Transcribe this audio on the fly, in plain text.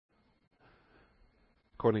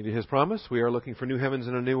According to His promise, we are looking for new heavens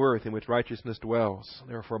and a new earth in which righteousness dwells.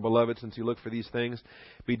 Therefore, beloved, since you look for these things,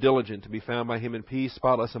 be diligent to be found by Him in peace,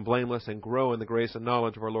 spotless and blameless, and grow in the grace and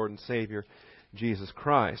knowledge of our Lord and Savior, Jesus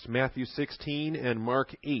Christ. Matthew 16 and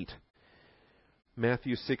Mark 8.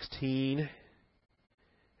 Matthew 16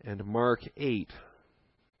 and Mark 8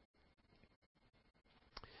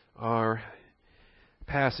 are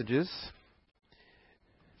passages.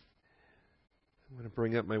 I'm going to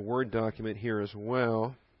bring up my Word document here as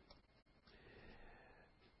well.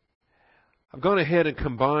 I've gone ahead and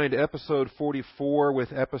combined episode 44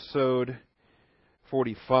 with episode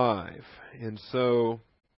 45. And so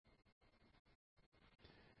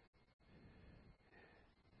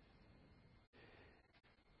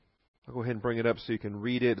I'll go ahead and bring it up so you can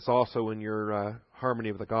read it. It's also in your Harmony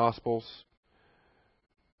of the Gospels.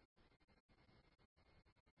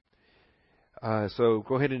 So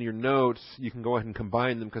go ahead in your notes. You can go ahead and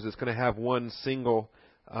combine them because it's going to have one single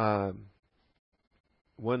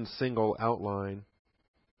outline.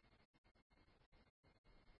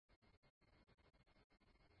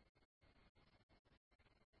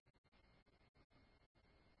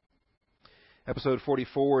 Episode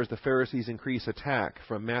 44 is the Pharisees' increase attack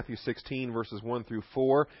from Matthew 16 verses 1 through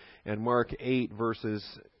 4 and Mark 8 verses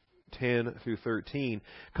 10 through 13.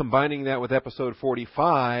 Combining that with episode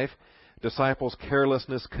 45, disciples'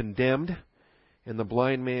 carelessness condemned and the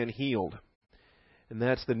blind man healed. And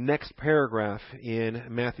that's the next paragraph in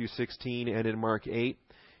Matthew 16 and in Mark 8.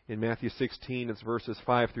 In Matthew 16, it's verses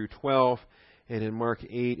 5 through 12, and in Mark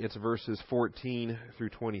 8, it's verses 14 through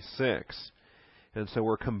 26. And so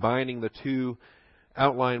we're combining the two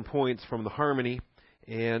outline points from the Harmony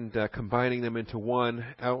and combining them into one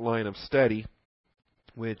outline of study,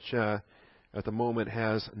 which at the moment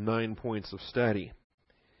has 9 points of study.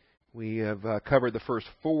 We have covered the first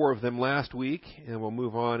 4 of them last week, and we'll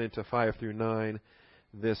move on into 5 through 9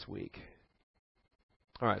 this week.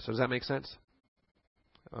 All right, so does that make sense?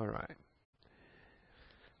 All right.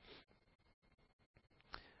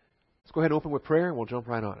 Let's go ahead and open with prayer, and we'll jump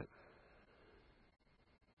right on it.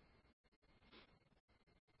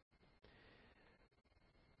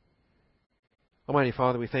 Almighty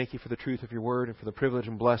Father, we thank you for the truth of your word and for the privilege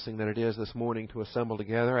and blessing that it is this morning to assemble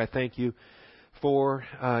together. I thank you for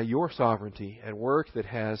your sovereignty at work that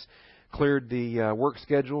has cleared the work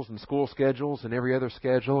schedules and school schedules and every other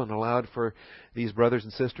schedule and allowed for these brothers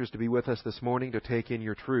and sisters to be with us this morning to take in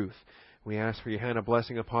your truth. We ask for your hand of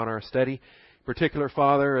blessing upon our study. In particular,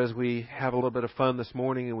 Father, as we have a little bit of fun this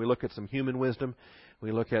morning and we look at some human wisdom,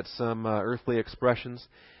 we look at some earthly expressions,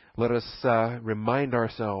 let us remind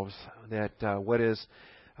ourselves that what is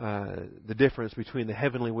the difference between the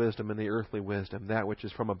heavenly wisdom and the earthly wisdom, that which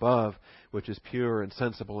is from above, which is pure and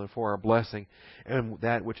sensible and for our blessing, and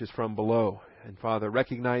that which is from below. And Father,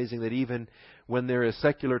 recognizing that even when there is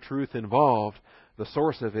secular truth involved, the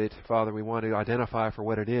source of it, Father, we want to identify for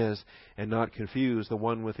what it is and not confuse the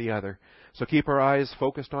one with the other. So keep our eyes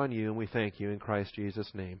focused on you, and we thank you in Christ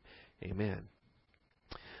Jesus' name. Amen.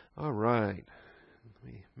 All right.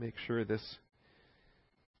 Let me make sure this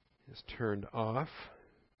is turned off.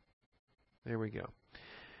 There we go.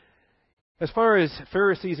 As far as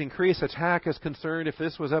Pharisees' increased attack is concerned, if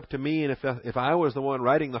this was up to me and if I was the one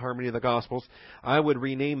writing the Harmony of the Gospels, I would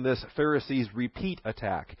rename this Pharisees' repeat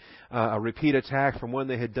attack. A repeat attack from one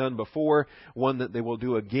they had done before, one that they will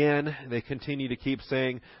do again. They continue to keep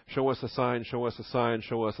saying, show us a sign, show us a sign,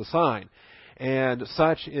 show us a sign. And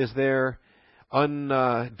such is their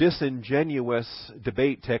disingenuous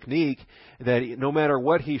debate technique that no matter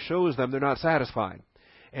what he shows them, they're not satisfied.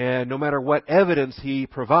 And no matter what evidence he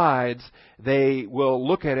provides, they will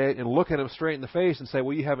look at it and look at him straight in the face and say,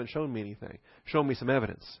 well, you haven't shown me anything. Show me some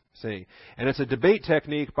evidence. See? And it's a debate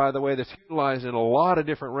technique, by the way, that's utilized in a lot of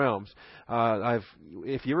different realms.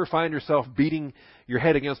 If you ever find yourself beating your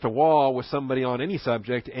head against a wall with somebody on any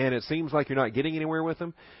subject and it seems like you're not getting anywhere with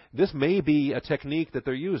them, this may be a technique that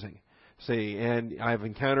they're using. See, and I've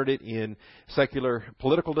encountered it in secular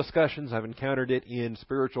political discussions. I've encountered it in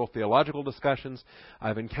spiritual theological discussions.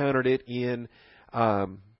 I've encountered it in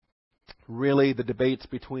really the debates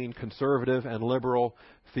between conservative and liberal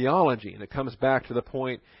theology. And it comes back to the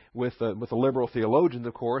point with the liberal theologians,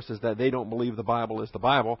 of course, is that they don't believe the Bible is the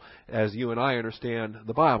Bible as you and I understand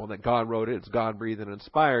the Bible, that God wrote it, it's God-breathed and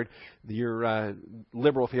inspired. Your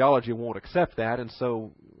liberal theology won't accept that, and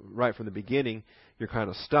so right from the beginning, you're kind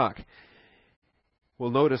of stuck. We'll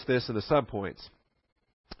notice this in the subpoints.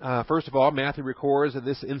 First of all, Matthew records that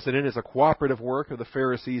this incident is a cooperative work of the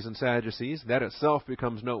Pharisees and Sadducees. That itself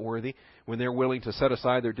becomes noteworthy when they're willing to set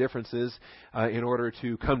aside their differences in order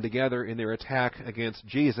to come together in their attack against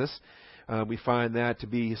Jesus. We find that to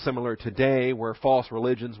be similar today, where false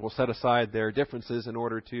religions will set aside their differences in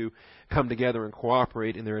order to come together and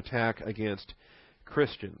cooperate in their attack against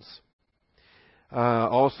Christians.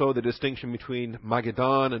 Also, the distinction between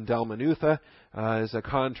Magedon and Dalmanutha is a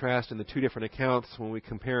contrast in the two different accounts. When we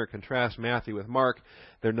compare and contrast Matthew with Mark,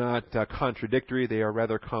 they're not contradictory, they are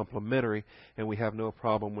rather complementary, and we have no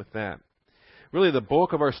problem with that. Really, the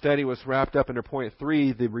bulk of our study was wrapped up under point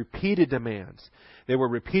 3, the repeated demands. They were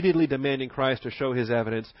repeatedly demanding Christ to show His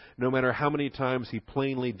evidence, no matter how many times He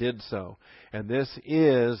plainly did so. And this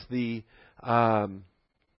is the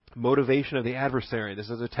motivation of the adversary. This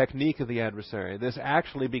is a technique of the adversary. This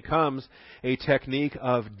actually becomes a technique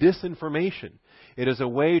of disinformation. It is a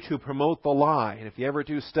way to promote the lie. And if you ever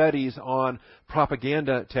do studies on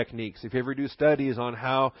propaganda techniques, if you ever do studies on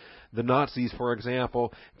how the Nazis, for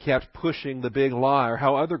example, kept pushing the big lie, or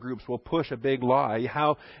how other groups will push a big lie,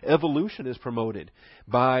 how evolution is promoted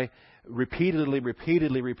by repeatedly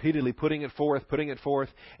putting it forth,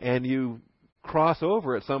 and you cross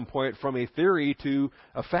over at some point from a theory to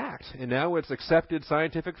a fact, and now it's accepted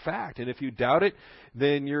scientific fact. And if you doubt it,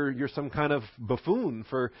 then you're some kind of buffoon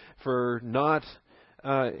for not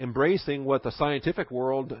embracing what the scientific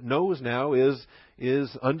world knows now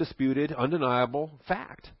is undisputed, undeniable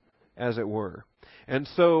fact, as it were. And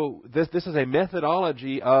so this is a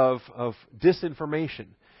methodology of disinformation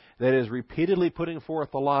that is repeatedly putting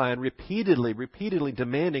forth the lie and repeatedly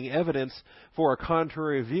demanding evidence for a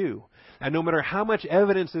contrary view. And no matter how much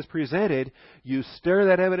evidence is presented, you stare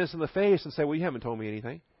that evidence in the face and say, well, you haven't told me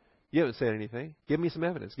anything. You haven't said anything. Give me some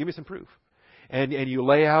evidence. Give me some proof. And you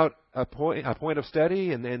lay out a point of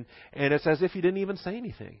study, and it's as if you didn't even say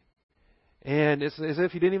anything. And it's as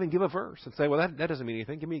if you didn't even give a verse and say, well, that doesn't mean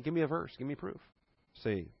anything. Give me a verse. Give me proof.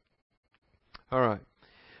 See. All right.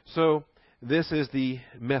 So this is the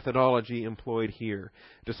methodology employed here.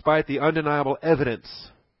 Despite the undeniable evidence,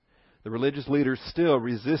 the religious leaders still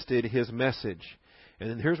resisted His message.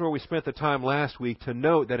 And here's where we spent the time last week to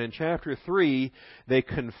note that in chapter 3, they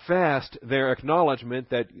confessed their acknowledgement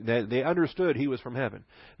that they understood He was from heaven.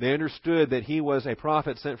 They understood that He was a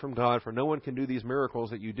prophet sent from God, for no one can do these miracles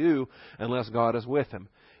that you do unless God is with him.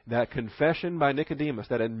 That confession by Nicodemus,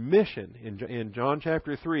 that admission in John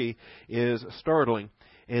chapter 3 is startling.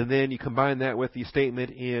 And then you combine that with the statement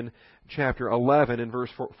in chapter 11 and verse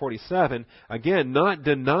 47, again, not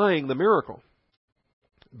denying the miracle,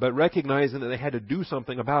 but recognizing that they had to do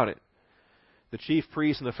something about it. The chief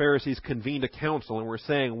priests and the Pharisees convened a council and were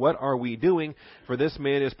saying, what are we doing? For this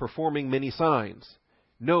man is performing many signs.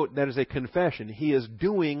 Note, that is a confession. He is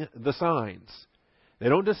doing the signs. They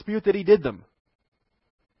don't dispute that He did them.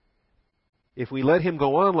 If we let Him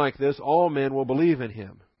go on like this, all men will believe in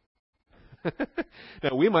Him.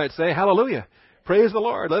 Now, we might say, hallelujah, praise the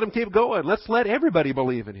Lord, let Him keep going. Let's let everybody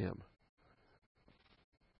believe in Him.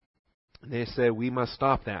 They said, we must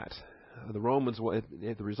stop that.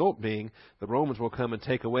 The result being, the Romans will come and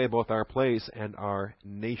take away both our place and our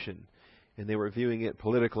nation. And they were viewing it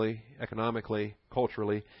politically, economically,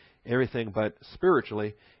 culturally, everything but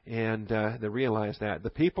spiritually, and they realized that. The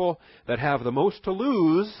people that have the most to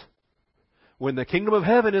lose when the kingdom of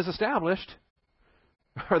heaven is established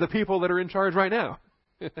are the people that are in charge right now.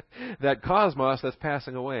 That cosmos that's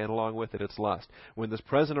passing away, and along with it, its lust. When this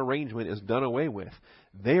present arrangement is done away with,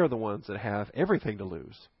 they are the ones that have everything to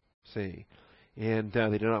lose. See? And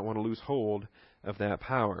they do not want to lose hold of that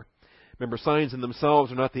power. Remember, signs in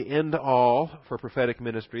themselves are not the end-all for prophetic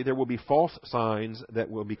ministry. There will be false signs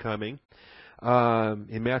that will be coming.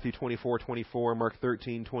 In Matthew 24:24, Mark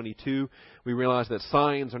 13:22, we realize that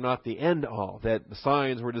signs are not the end-all, that the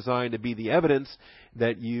signs were designed to be the evidence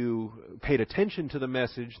that you paid attention to the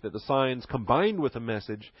message, that the signs combined with the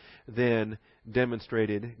message then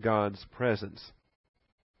demonstrated God's presence.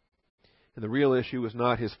 And the real issue was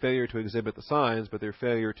not His failure to exhibit the signs, but their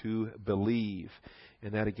failure to believe.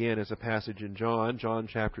 And that again is a passage in John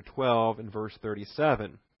chapter 12 and verse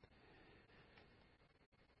 37.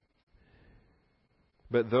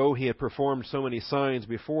 But though He had performed so many signs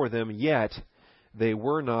before them, yet they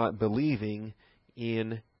were not believing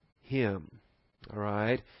in Him. All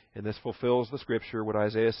right? And this fulfills the Scripture, what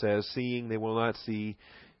Isaiah says, seeing they will not see,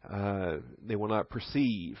 they will not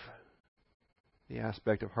perceive. The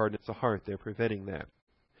aspect of hardness of heart, they're preventing that.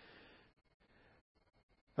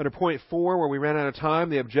 Under point 4, where we ran out of time,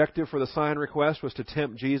 the objective for the sign request was to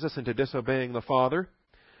tempt Jesus into disobeying the Father.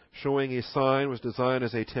 Showing a sign was designed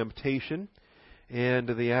as a temptation. And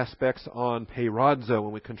the aspects on peirazo,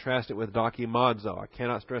 when we contrast it with dokimazo. I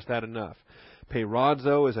cannot stress that enough.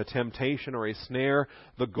 Peirazo is a temptation or a snare,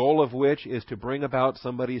 the goal of which is to bring about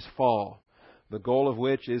somebody's fall. the goal of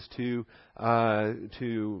which is to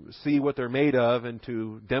see what they're made of and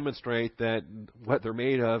to demonstrate that what they're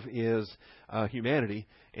made of is humanity,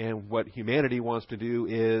 and what humanity wants to do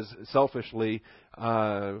is selfishly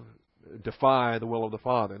defy the will of the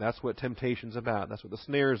Father. That's what temptation's about. That's what the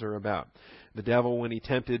snares are about. The devil, when he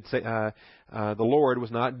tempted the Lord,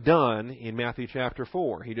 was not done in Matthew chapter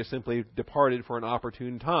 4. He just simply departed for an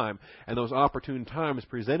opportune time. And those opportune times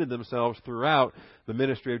presented themselves throughout the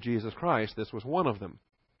ministry of Jesus Christ. This was one of them.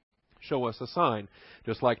 Show us a sign,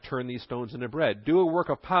 just like turn these stones into bread. Do a work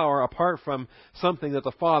of power apart from something that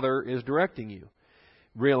the Father is directing you,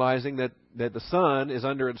 realizing that the Son is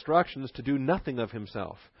under instructions to do nothing of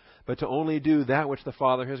himself, but to only do that which the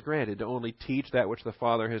Father has granted, to only teach that which the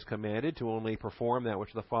Father has commanded, to only perform that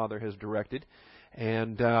which the Father has directed,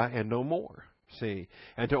 and no more. See,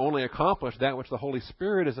 and to only accomplish that which the Holy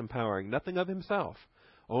Spirit is empowering, nothing of himself,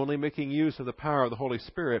 only making use of the power of the Holy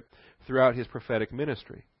Spirit throughout his prophetic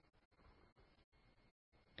ministry.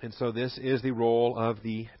 And so this is the role of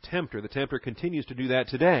the tempter. The tempter continues to do that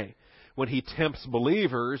today when he tempts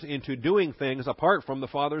believers into doing things apart from the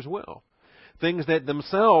Father's will. Things that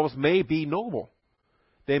themselves may be noble.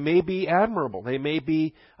 They may be admirable. They may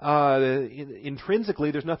be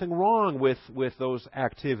intrinsically, there's nothing wrong with those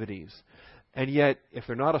activities. And yet, if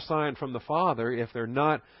they're not a sign from the Father, if they're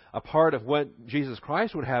not a part of what Jesus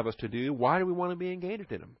Christ would have us to do, why do we want to be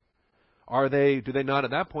engaged in them? Do they not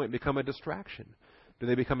at that point become a distraction? Do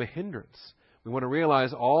they become a hindrance? We want to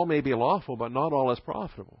realize all may be lawful, but not all is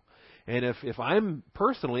profitable. And if I'm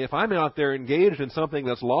out there engaged in something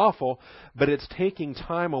that's lawful, but it's taking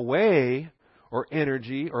time away, or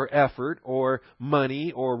energy, or effort, or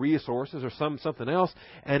money, or resources, or something else,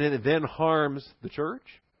 and it then harms the church,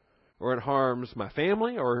 or it harms my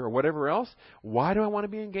family, or whatever else, why do I want to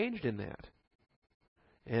be engaged in that?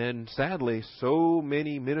 And sadly, so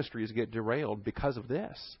many ministries get derailed because of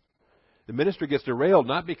this. The ministry gets derailed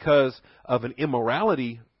not because of an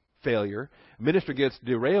immorality failure. Ministry gets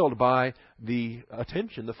derailed by the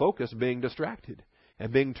attention, the focus being distracted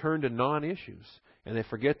and being turned to non-issues. And they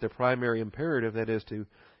forget the primary imperative, that is to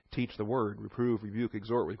teach the Word, reprove, rebuke,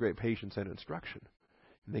 exhort with great patience and instruction.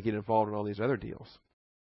 And they get involved in all these other deals.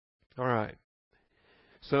 All right.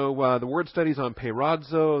 So the word studies on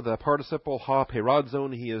peirazo, the participle ha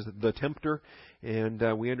peirazon. He is the tempter,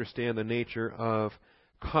 and we understand the nature of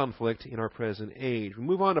conflict in our present age. We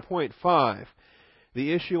move on to point 5.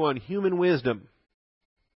 The issue on human wisdom.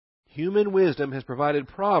 Human wisdom has provided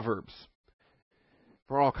proverbs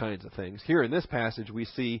for all kinds of things. Here in this passage we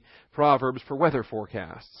see proverbs for weather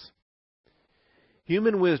forecasts.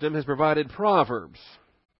 Human wisdom has provided proverbs.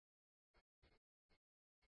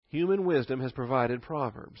 Human wisdom has provided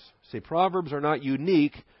proverbs. See, proverbs are not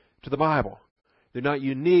unique to the Bible. They're not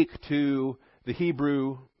unique to the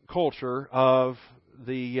Hebrew culture of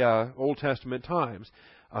the Old Testament times.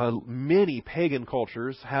 Many pagan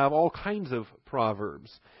cultures have all kinds of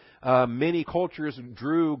proverbs. Many cultures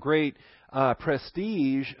drew great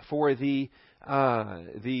prestige for the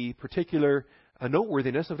particular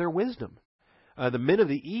noteworthiness of their wisdom. The men of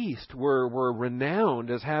the East were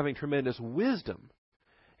renowned as having tremendous wisdom.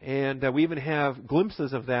 And we even have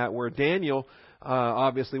glimpses of that where Daniel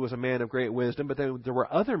obviously was a man of great wisdom, but there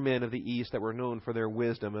were other men of the East that were known for their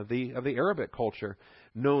wisdom, of the Arabic culture,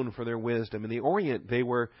 known for their wisdom. In the Orient, they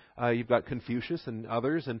were, you've got Confucius and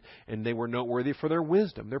others, and they were noteworthy for their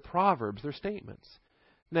wisdom, their proverbs, their statements.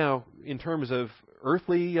 Now, in terms of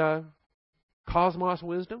earthly cosmos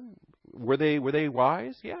wisdom, were they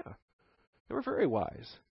wise? Yeah, they were very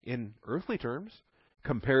wise in earthly terms,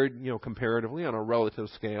 comparatively on a relative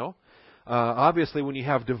scale. Obviously, when you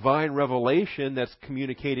have divine revelation that's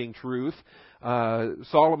communicating truth,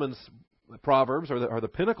 Solomon's proverbs are the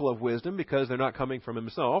pinnacle of wisdom because they're not coming from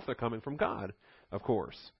himself, they're coming from God, of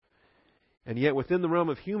course. And yet, within the realm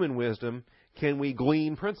of human wisdom, can we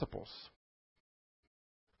glean principles?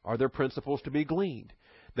 Are there principles to be gleaned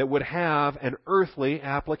that would have an earthly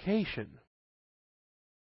application?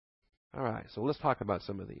 All right, so let's talk about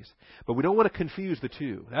some of these. But we don't want to confuse the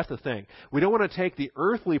two. That's the thing. We don't want to take the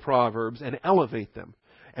earthly proverbs and elevate them.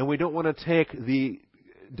 And we don't want to take the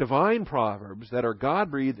divine proverbs that are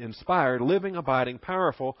God-breathed, inspired, living, abiding,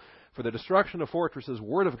 powerful, for the destruction of fortresses,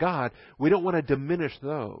 Word of God. We don't want to diminish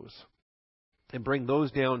those and bring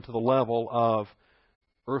those down to the level of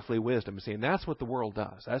earthly wisdom. See, and that's what the world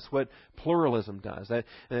does. That's what pluralism does.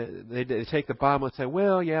 They take the Bible and say,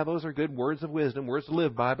 well, yeah, those are good words of wisdom, words to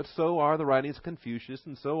live by, but so are the writings of Confucius,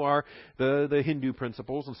 and so are the Hindu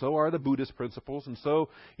principles, and so are the Buddhist principles, and so,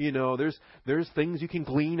 there's things you can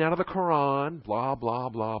glean out of the Quran, blah, blah,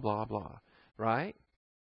 blah, blah, blah. Right?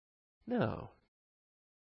 No.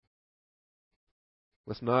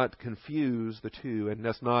 Let's not confuse the two, and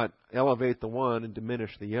let's not elevate the one and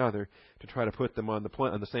diminish the other to try to put them on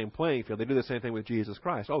the same playing field. They do the same thing with Jesus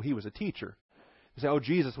Christ. Oh, he was a teacher. They say, oh,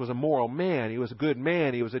 Jesus was a moral man. He was a good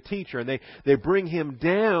man. He was a teacher. And they bring him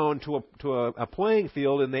down to a playing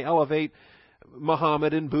field, and they elevate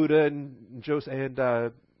Muhammad and Buddha and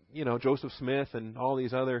Joseph Smith and all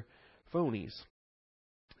these other phonies.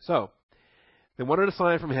 So, they wanted a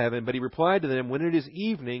sign from heaven, but he replied to them, when it is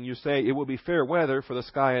evening, you say, it will be fair weather, for the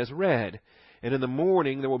sky is red. And in the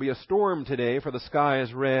morning there will be a storm today, for the sky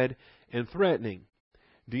is red and threatening.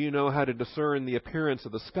 Do you know how to discern the appearance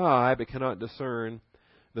of the sky, but cannot discern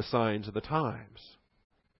the signs of the times?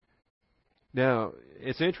 Now,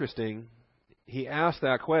 it's interesting. He asked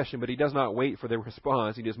that question, but he does not wait for the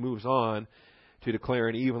response. He just moves on to declare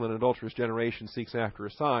an evil and adulterous generation seeks after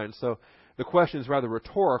a sign. So the question is rather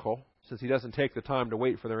rhetorical, since he doesn't take the time to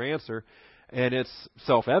wait for their answer, and it's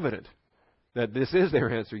self-evident that this is their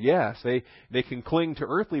answer. Yes, they can cling to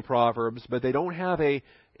earthly proverbs, but they don't have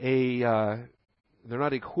they're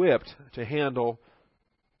not equipped to handle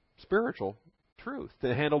spiritual truth,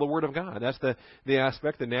 to handle the Word of God. That's the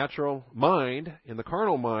aspect. The natural mind and the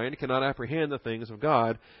carnal mind cannot apprehend the things of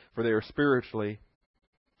God, for they are spiritually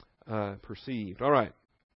perceived. All right.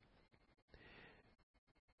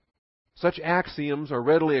 Such axioms are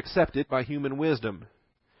readily accepted by human wisdom.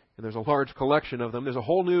 And there's a large collection of them. There's a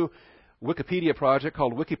whole new Wikipedia project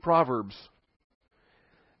called Wikiproverbs.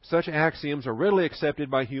 Such axioms are readily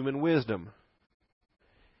accepted by human wisdom.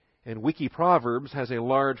 And Wikiproverbs has a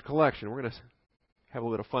large collection. We're going to have a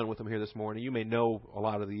little fun with them here this morning. You may know a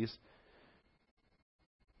lot of these,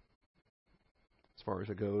 as far as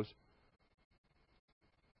it goes.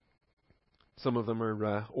 Some of them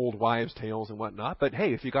are old wives' tales and whatnot. But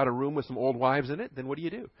hey, if you got a room with some old wives in it, then what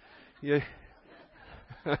do? You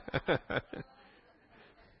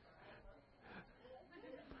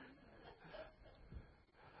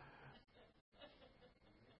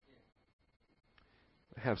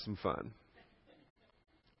have some fun.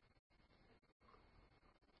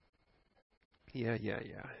 Yeah.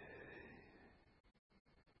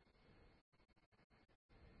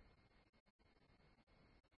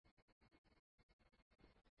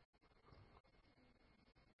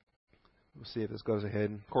 We'll see if this goes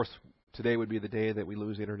ahead. Of course, today would be the day that we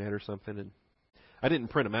lose the internet or something. And I didn't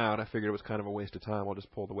print them out. I figured it was kind of a waste of time. I'll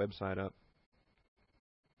just pull the website up.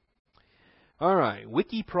 All right,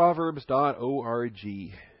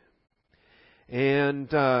 wikiproverbs.org.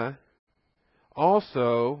 And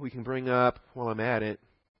also, we can bring up, while I'm at it,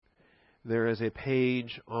 there is a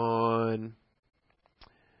page on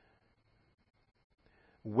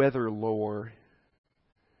weather lore.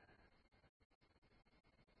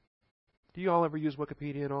 Do you all ever use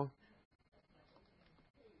Wikipedia at all?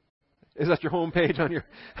 Is that your home page on your...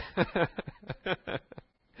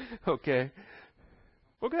 Okay.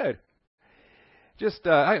 Well, good. Just,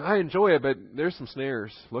 I enjoy it, but there's some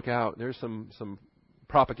snares. Look out. There's some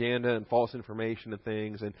propaganda and false information and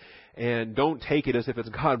things, and don't take it as if it's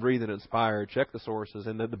God-breathed and inspired. Check the sources.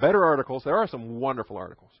 And the better articles, there are some wonderful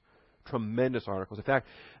articles, tremendous articles. In fact,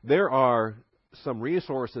 there are some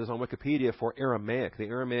resources on Wikipedia for Aramaic, the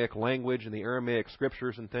Aramaic language and the Aramaic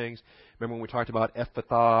scriptures and things. Remember when we talked about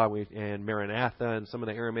Ephphatha and Maranatha and some of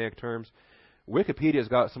the Aramaic terms? Wikipedia's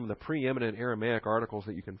got some of the preeminent Aramaic articles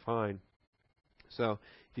that you can find. So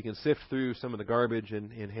if you can sift through some of the garbage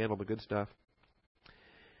and handle the good stuff.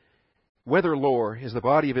 Weather lore is the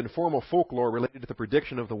body of informal folklore related to the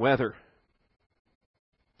prediction of the weather.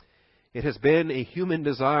 It has been a human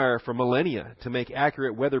desire for millennia to make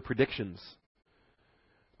accurate weather predictions.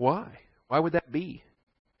 Why? Why would that be?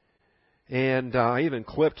 And I even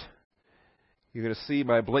clipped, you're going to see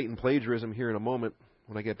my blatant plagiarism here in a moment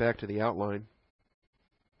when I get back to the outline.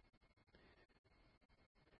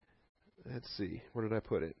 Let's see, where did I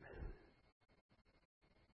put it?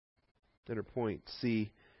 Center point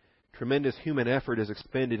C. Tremendous human effort is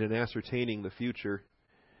expended in ascertaining the future.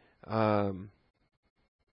 For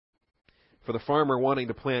the farmer wanting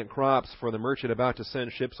to plant crops, for the merchant about to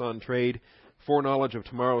send ships on trade, foreknowledge of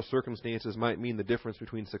tomorrow's circumstances might mean the difference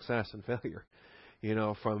between success and failure. You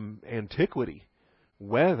know, from antiquity,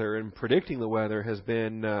 weather and predicting the weather has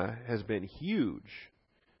been huge.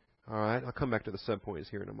 All right, I'll come back to the subpoints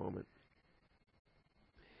here in a moment.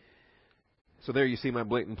 So there you see my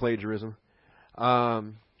blatant plagiarism.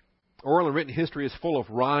 Oral and written history is full of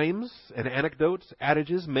rhymes and anecdotes,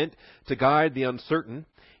 adages meant to guide the uncertain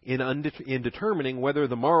in determining whether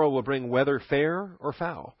the morrow will bring weather fair or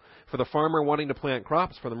foul. For the farmer wanting to plant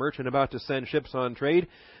crops, for the merchant about to send ships on trade,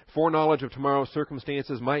 foreknowledge of tomorrow's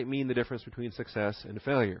circumstances might mean the difference between success and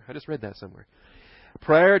failure. I just read that somewhere.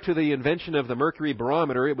 Prior to the invention of the mercury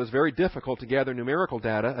barometer, it was very difficult to gather numerical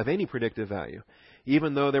data of any predictive value,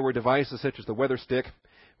 even though there were devices such as the weather stick,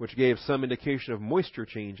 which gave some indication of moisture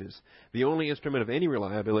changes. The only instrument of any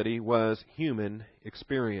reliability was human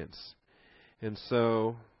experience. And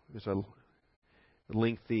so there's a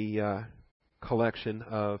lengthy collection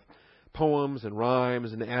of poems and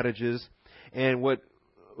rhymes and adages. And what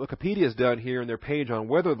Wikipedia has done here in their page on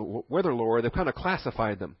weather lore, they've kind of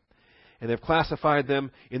classified them. And they've classified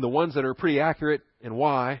them in the ones that are pretty accurate and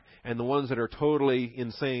why, and the ones that are totally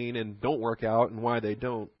insane and don't work out and why they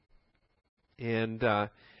don't. And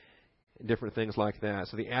different things like that.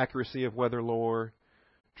 So the accuracy of weather lore,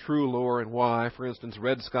 true lore and why. For instance,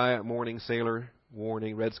 red sky at morning, sailor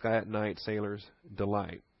warning. Red sky at night, sailor's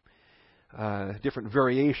delight. Different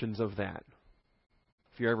variations of that.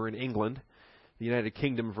 If you're ever in England, the United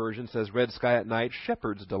Kingdom version says red sky at night,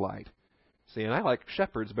 shepherd's delight. See, and I like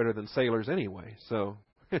shepherds better than sailors anyway, so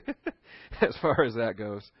as far as that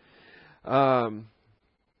goes.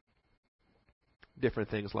 Different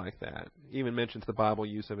things like that. Even mentions the Bible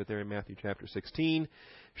use of it there in Matthew chapter 16.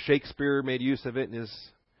 Shakespeare made use of it in his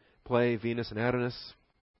play Venus and Adonis.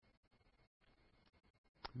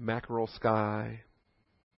 Mackerel sky.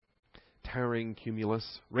 Towering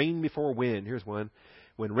cumulus. Rain before wind. Here's one.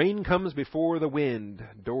 When rain comes before the wind,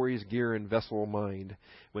 dories, gear, and vessel mind.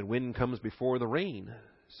 When wind comes before the rain,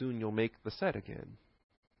 soon you'll make the set again.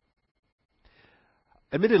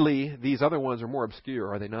 Admittedly, these other ones are more obscure,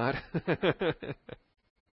 are they not?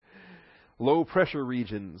 Low pressure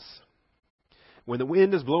regions. When the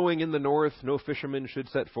wind is blowing in the north, no fisherman should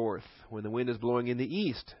set forth. When the wind is blowing in the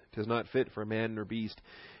east, 'tis not fit for man nor beast.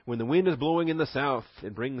 When the wind is blowing in the south,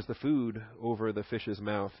 it brings the food over the fish's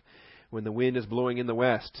mouth. When the wind is blowing in the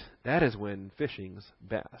west, that is when fishing's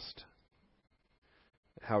best.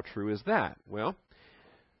 How true is that? Well,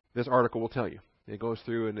 this article will tell you. It goes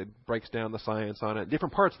through and it breaks down the science on it.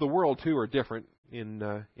 Different parts of the world, too, are different in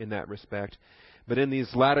that respect. But in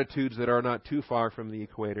these latitudes that are not too far from the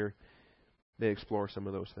equator, they explore some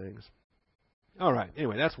of those things. All right.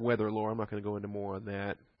 Anyway, that's weather lore. I'm not going to go into more on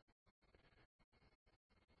that.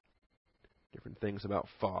 Different things about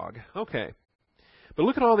fog. Okay. But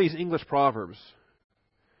look at all these English proverbs.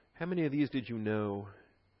 How many of these did you know?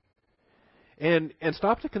 And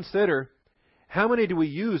stop to consider, how many do we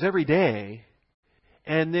use every day?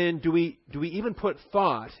 And then do we even put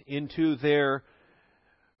thought into their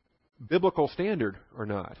biblical standard or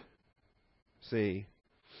not? See,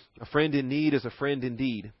 a friend in need is a friend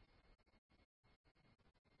indeed.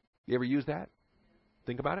 You ever use that?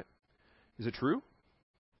 Think about it. Is it true?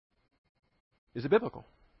 Is it biblical?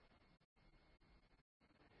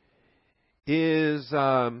 Is it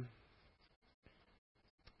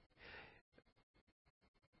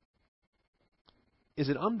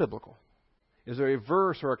unbiblical? Is there a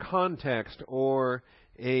verse or a context or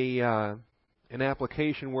an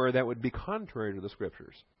application where that would be contrary to the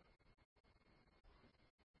Scriptures?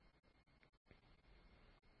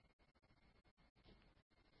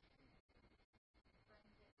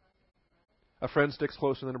 A friend sticks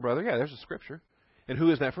closer than a brother. Yeah, there's a Scripture. And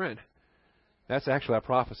who is that friend? That's actually a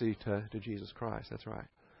prophecy to Jesus Christ. That's right.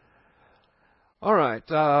 All right.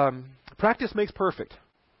 Practice makes perfect.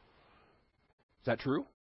 Is that true?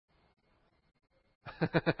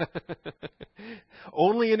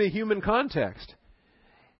 Only in a human context.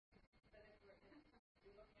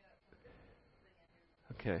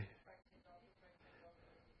 Okay.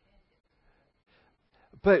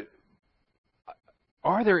 But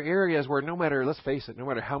are there areas where no matter, let's face it, no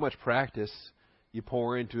matter how much practice you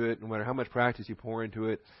pour into it, no matter how much practice you pour into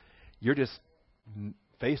it, you're just,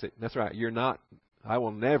 face it, that's right, you're not, I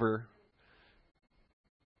will never,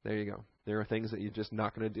 there you go. There are things that you're just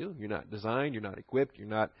not going to do. You're not designed, you're not equipped,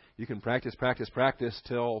 you can practice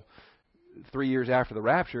till 3 years after the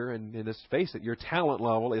rapture, and let's face it, your talent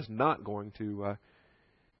level is not going to,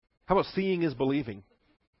 how about seeing is believing?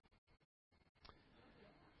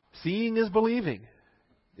 Seeing is believing.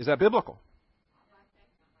 Is that biblical?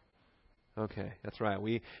 Okay, that's right.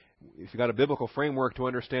 If you've got a biblical framework to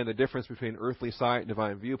understand the difference between earthly sight and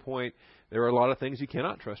divine viewpoint, there are a lot of things you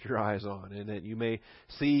cannot trust your eyes on, and that you may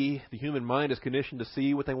see, the human mind is conditioned to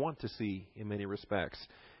see what they want to see in many respects,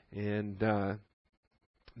 and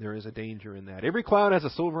there is a danger in that. Every cloud has a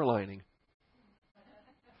silver lining.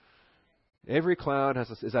 Every cloud has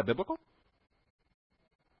is that biblical?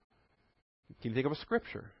 Can you think of a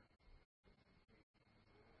scripture?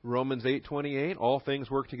 Romans 8:28, all things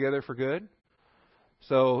work together for good.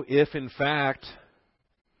 So if in fact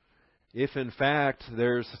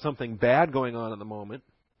there's something bad going on at the moment,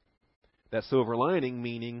 that silver lining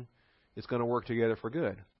meaning it's going to work together for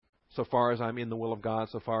good. so far as I'm in the will of God,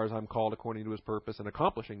 so far as I'm called according to His purpose and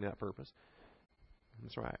accomplishing that purpose.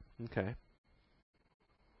 That's right. Okay.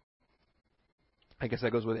 I guess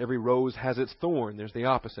that goes with every rose has its thorn. There's the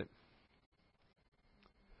opposite.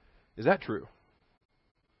 Is that true?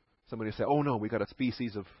 Somebody say, oh no, we got a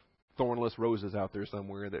species of thornless roses out there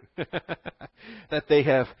somewhere that that they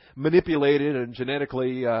have manipulated and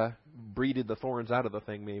genetically breeded the thorns out of the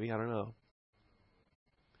thing, maybe. I don't know.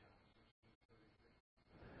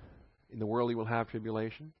 In the world you will have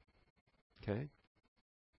tribulation. Okay.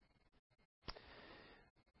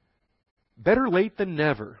 Better late than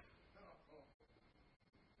never.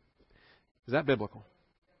 Is that biblical?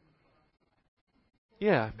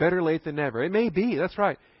 Yeah, better late than never. It may be, that's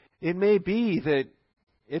right. It may be that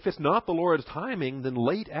if it's not the Lord's timing, then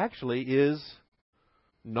late actually is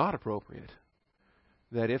not appropriate.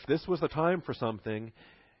 That if this was the time for something,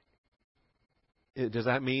 does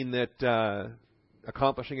that mean that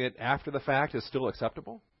accomplishing it after the fact is still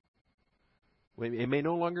acceptable? It may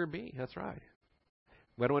no longer be. That's right.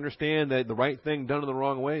 We got to understand that the right thing done in the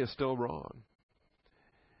wrong way is still wrong.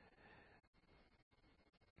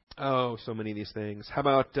 Oh, so many of these things. How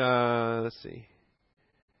about, let's see.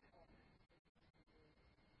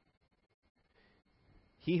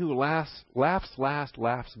 He who laughs last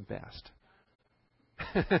laughs best.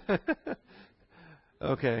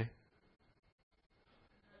 Okay.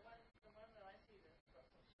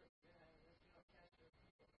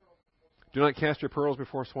 Do not cast your pearls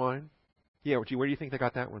before swine. Yeah, where do you think they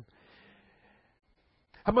got that one?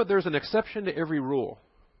 How about there's an exception to every rule?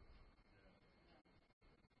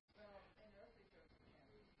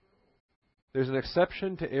 There's an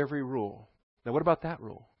exception to every rule. Now, what about that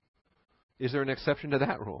rule? Is there an exception to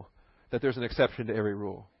that rule? That there's an exception to every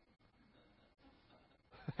rule?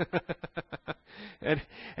 and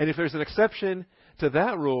if there's an exception to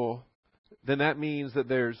that rule, then that means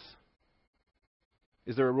that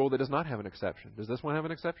is there a rule that does not have an exception? Does this one have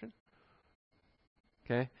an exception?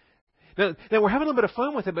 Okay. Now we're having a little bit of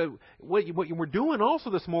fun with it, but what we're doing also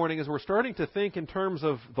this morning is we're starting to think in terms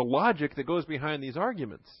of the logic that goes behind these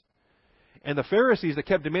arguments. And the Pharisees that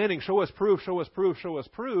kept demanding, show us proof, show us proof, show us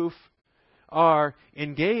proof, are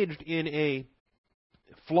engaged in a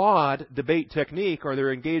flawed debate technique, or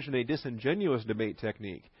they're engaged in a disingenuous debate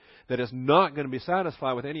technique that is not going to be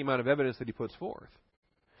satisfied with any amount of evidence that he puts forth.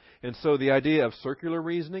 And so the idea of circular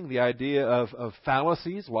reasoning, the idea of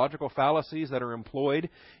fallacies, logical fallacies that are employed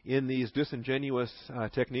in these disingenuous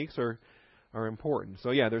techniques are important.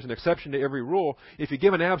 So yeah, there's an exception to every rule. If you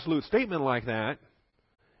give an absolute statement like that,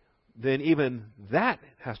 then even that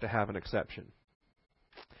has to have an exception.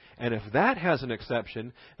 And if that has an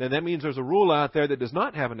exception, then that means there's a rule out there that does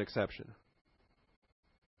not have an exception.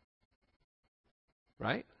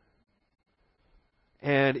 Right?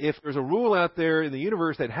 And if there's a rule out there in the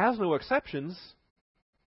universe that has no exceptions,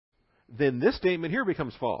 then this statement here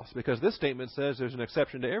becomes false, because this statement says there's an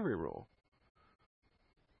exception to every rule.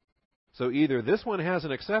 So either this one has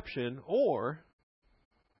an exception, or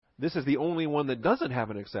this is the only one that doesn't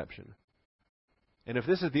have an exception. And if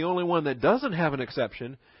this is the only one that doesn't have an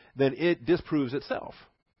exception, then it disproves itself.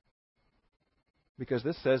 Because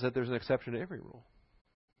this says that there's an exception to every rule.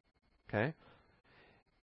 Okay?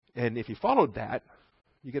 And if you followed that,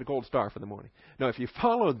 you get a gold star for the morning. Now, if you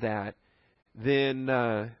followed that, then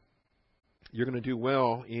you're going to do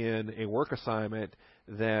well in a work assignment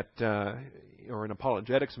that, or an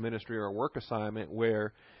apologetics ministry or a work assignment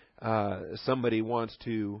where somebody wants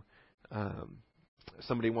to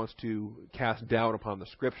cast doubt upon the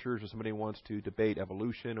Scriptures, or somebody wants to debate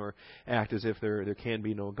evolution, or act as if there can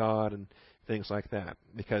be no God, and things like that.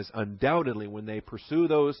 Because undoubtedly, when they pursue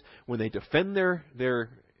those, when they defend their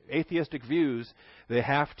atheistic views, they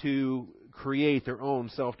have to create their own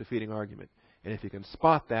self-defeating argument. And if you can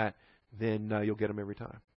spot that, then you'll get them every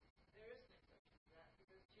time.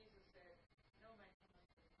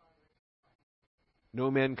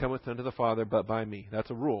 No man cometh unto the Father but by me. That's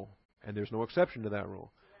a rule. And there's no exception to that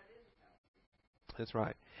rule. That's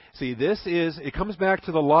right. See, it comes back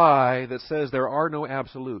to the lie that says there are no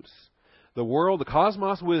absolutes. The world, the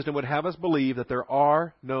cosmos wisdom would have us believe that there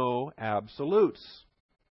are no absolutes.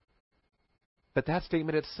 But that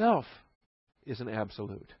statement itself is an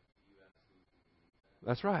absolute.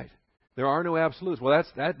 That's right. There are no absolutes. Well,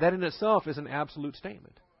 that in itself is an absolute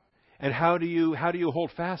statement. And how do you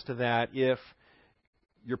hold fast to that if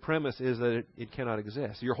your premise is that it cannot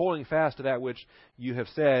exist? You're holding fast to that which you have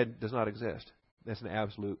said does not exist. That's an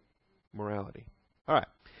absolute morality. All right.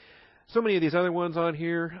 So many of these other ones on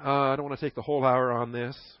here. I don't want to take the whole hour on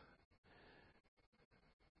this.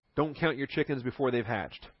 Don't count your chickens before they've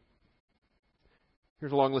hatched.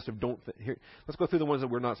 Here's a long list of here. Let's go through the ones that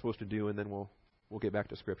we're not supposed to do, and then we'll get back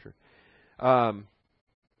to Scripture.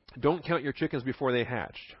 Don't count your chickens before they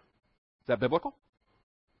hatched. Is that biblical?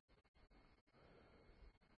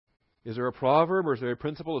 Is there a proverb or is there a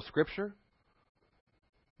principle of Scripture?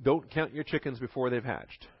 Don't count your chickens before they've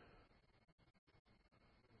hatched.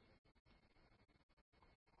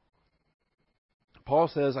 Paul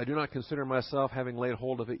says, I do not consider myself having laid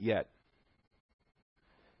hold of it yet,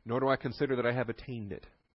 nor do I consider that I have attained it.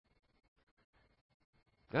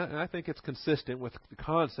 And I think it's consistent with the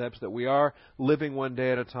concepts that we are living one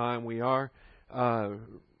day at a time. We are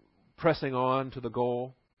pressing on to the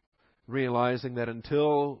goal, realizing that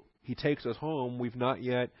until He takes us home, we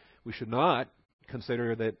should not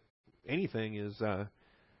consider that anything is done.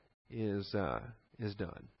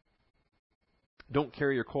 Don't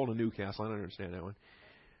carry your coal to Newcastle. I don't understand that one.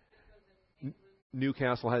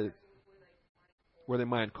 Newcastle has where they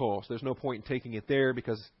mine coal, so there's no point in taking it there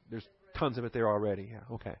because there's tons of it there already.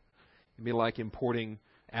 Yeah, okay. It'd be like importing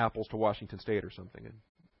apples to Washington State or something.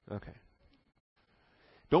 Okay.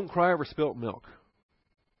 Don't cry over spilt milk.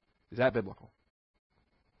 Is that biblical?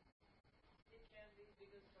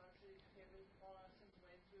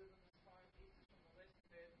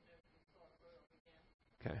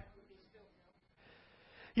 Okay.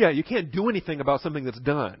 Yeah, you can't do anything about something that's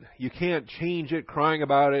done. You can't change it. Crying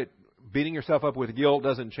about it, beating yourself up with guilt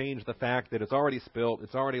doesn't change the fact that it's already spilt,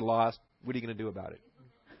 it's already lost. What are you going to do about it?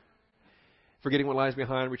 Forgetting what lies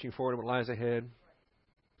behind, reaching forward to what lies ahead.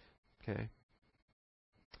 Okay.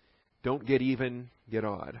 Don't get even, get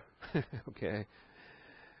odd. Okay.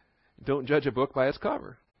 Don't judge a book by its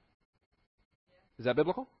cover. Is that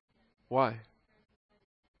biblical? Why?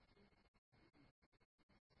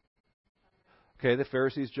 Okay, the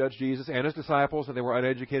Pharisees judged Jesus and His disciples, and they were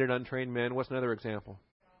uneducated, untrained men. What's another example?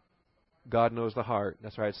 God knows the heart.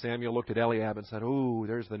 That's right. Samuel looked at Eliab and said, "Ooh,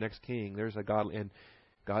 there's the next king. There's a God." And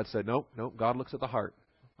God said, "Nope. God looks at the heart.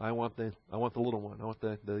 I want the little one. I want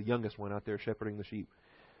the youngest one out there shepherding the sheep."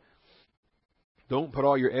 Don't put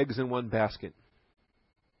all your eggs in one basket.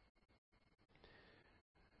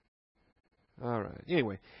 All right.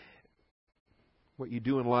 Anyway, what you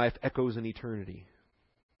do in life echoes in eternity.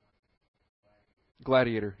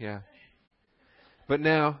 Gladiator, yeah. But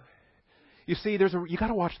now, you see, you got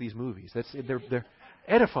to watch these movies. They're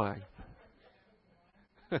edifying.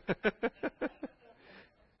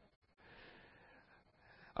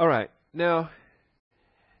 All right. Now,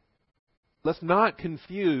 let's not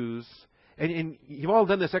confuse, and you've all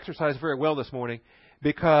done this exercise very well this morning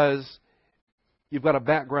because you've got a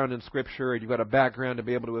background in Scripture and you've got a background to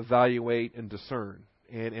be able to evaluate and discern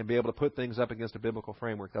and be able to put things up against a biblical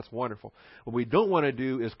framework. That's wonderful. What we don't want to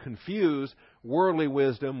do is confuse worldly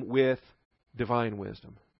wisdom with divine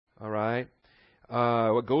wisdom. All right?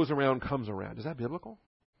 What goes around comes around. Is that biblical?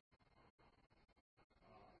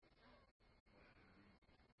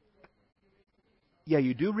 Yeah,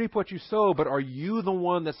 you do reap what you sow, but are you the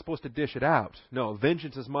one that's supposed to dish it out? No,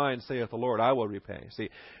 vengeance is mine, saith the Lord, I will repay.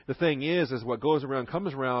 See, the thing is what goes around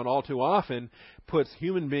comes around all too often puts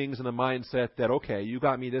human beings in the mindset that, okay, you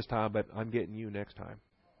got me this time, but I'm getting you next time.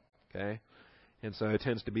 Okay? And so it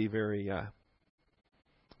tends to be very,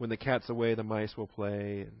 when the cat's away, the mice will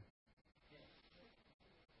play.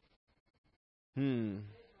 The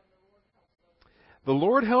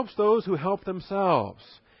Lord helps those who help themselves.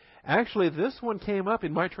 Actually, this one came up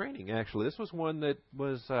in my training, actually. This was one that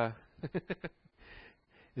was...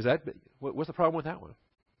 what's the problem with that one?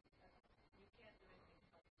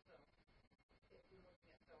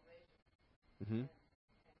 Mm-hmm.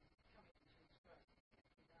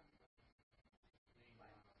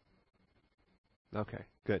 Okay,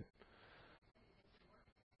 good.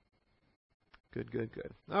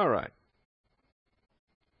 Good. All right.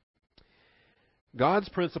 God's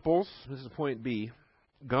principles, this is point B,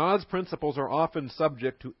 God's principles are often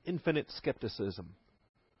subject to infinite skepticism.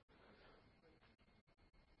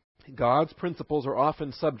 God's principles are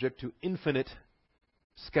often subject to infinite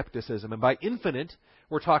skepticism. And by infinite,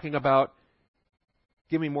 we're talking about,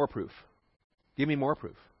 give me more proof. Give me more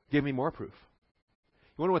proof. Give me more proof.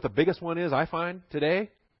 You wonder what the biggest one is I find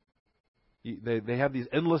today? They have these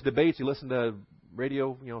endless debates. You listen to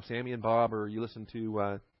radio, Sammy and Bob, or you listen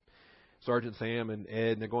to Sergeant Sam and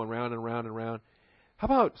Ed, and they're going round and round and round. How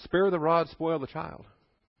about spare the rod, spoil the child?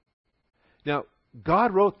 Now,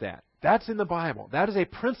 God wrote that. That's in the Bible. That is a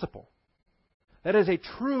principle. That is a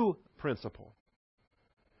true principle.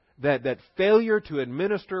 That failure to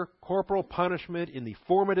administer corporal punishment in the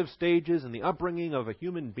formative stages in the upbringing of a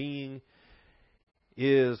human being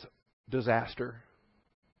is disaster.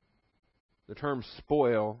 The term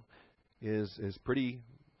spoil is pretty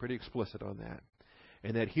explicit on that.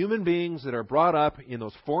 And that human beings that are brought up in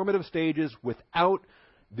those formative stages without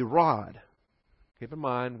the rod, keep in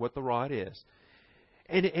mind what the rod is.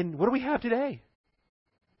 And what do we have today?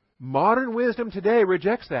 Modern wisdom today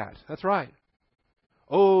rejects that. That's right.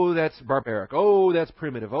 Oh, that's barbaric. Oh, that's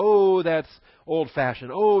primitive. Oh, that's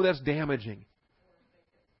old-fashioned. Oh, that's damaging.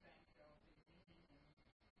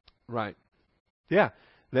 Right. Yeah.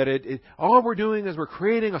 That all we're doing is we're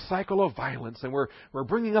creating a cycle of violence, and we're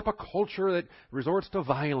bringing up a culture that resorts to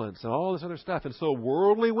violence and all this other stuff. And so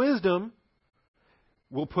worldly wisdom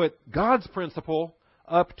will put God's principle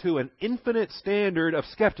up to an infinite standard of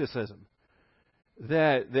skepticism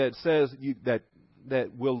that says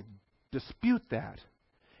that will dispute that.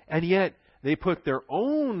 And yet they put their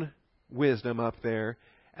own wisdom up there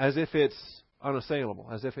as if it's unassailable,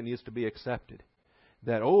 as if it needs to be accepted.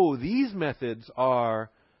 That, oh, these methods are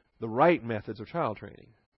the right methods of child training.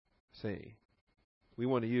 See, we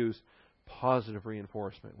want to use positive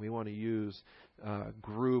reinforcement. We want to use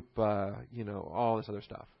group, all this other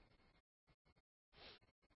stuff.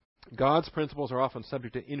 God's principles are often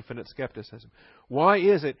subject to infinite skepticism. Why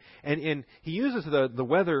is it? And he uses the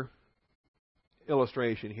weather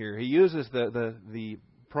illustration here. He uses the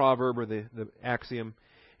proverb or the axiom.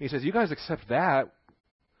 He says, you guys accept that.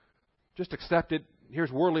 Just accept it.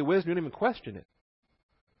 Here's worldly wisdom. You don't even question it.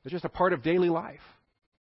 It's just a part of daily life.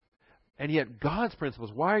 And yet God's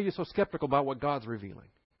principles, why are you so skeptical about what God's revealing?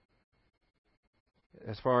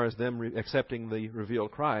 As far as them accepting the revealed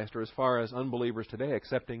Christ, or as far as unbelievers today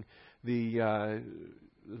accepting the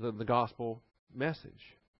gospel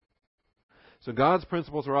message. So God's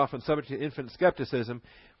principles are often subject to infinite skepticism,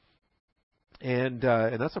 and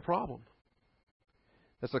that's a problem.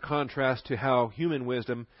 That's a contrast to how human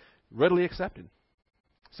wisdom readily accepted.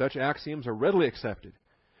 Such axioms are readily accepted,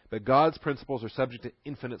 but God's principles are subject to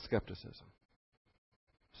infinite skepticism.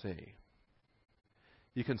 See.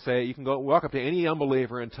 You can go walk up to any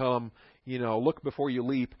unbeliever and tell them, look before you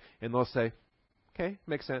leap, and they'll say, okay,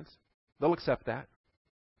 makes sense. They'll accept that.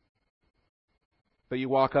 But you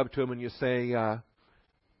walk up to them and you say,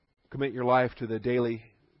 commit your life to the daily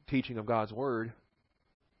teaching of God's Word.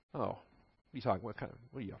 Oh, you talking? What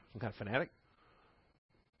are you, some kind of fanatic?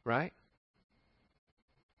 Right?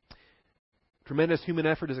 Tremendous human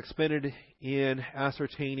effort is expended in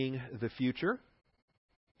ascertaining the future.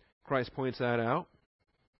 Christ points that out.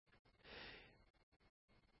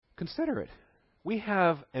 Consider it. We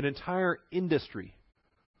have an entire industry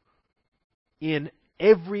in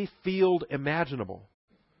every field imaginable.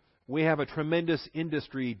 We have a tremendous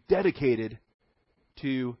industry dedicated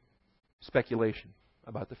to speculation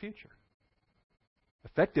about the future.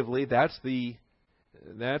 Effectively, that's the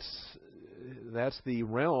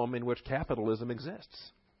realm in which capitalism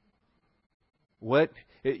exists. Not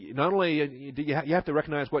only do you have to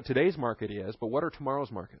recognize what today's market is, but what are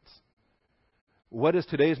tomorrow's markets? What is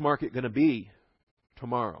today's market going to be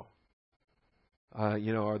tomorrow? Are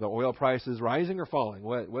the oil prices rising or falling?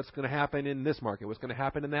 What's going to happen in this market? What's going to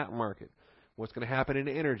happen in that market? What's going to happen in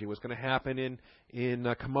energy? What's going to happen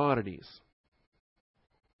in commodities?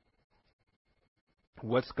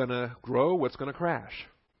 What's going to grow? What's going to crash?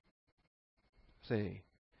 See.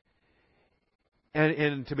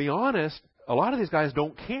 And to be honest, a lot of these guys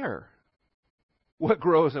don't care what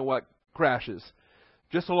grows and what crashes,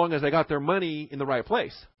 just so long as they got their money in the right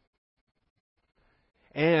place.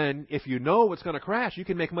 And if you know what's going to crash, you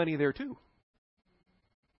can make money there too.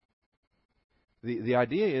 The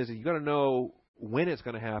idea is that you've got to know when it's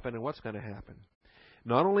going to happen and what's going to happen.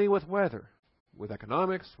 Not only with weather, with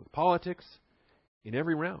economics, with politics, in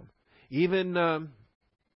every realm. Even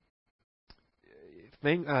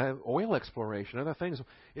oil exploration, other things.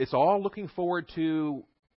 It's all looking forward to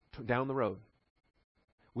down the road.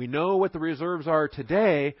 We know what the reserves are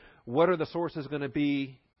today. What are the sources going to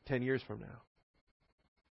be 10 years from now?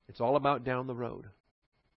 It's all about down the road.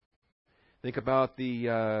 Think about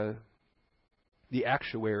the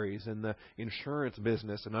actuaries and the insurance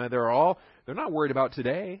business, and they're not worried about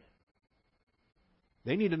today.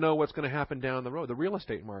 They need to know what's going to happen down the road. The real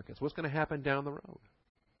estate markets, what's going to happen down the road.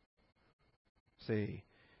 See,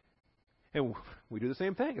 and we do the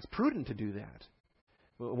same thing. It's prudent to do that.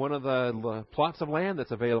 One of the plots of land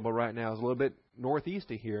that's available right now is a little bit northeast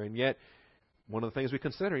of here, and yet one of the things we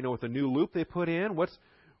consider, with the new loop they put in,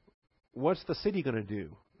 what's the city going to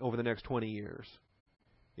do over the next 20 years?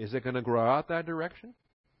 Is it going to grow out that direction?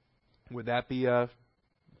 Would that be a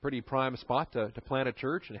pretty prime spot to plant a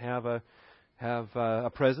church and have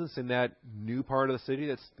a presence in that new part of the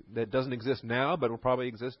city that doesn't exist now, but will probably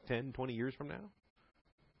exist 10, 20 years from now?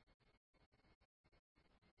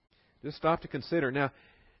 Just stop to consider. Now,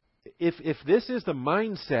 if this is the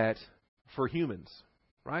mindset for humans,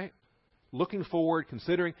 right? Looking forward,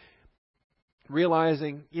 considering,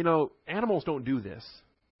 realizing, animals don't do this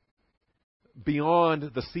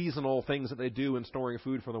beyond the seasonal things that they do in storing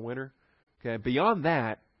food for the winter. Okay, beyond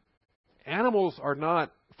that, animals are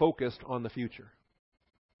not focused on the future.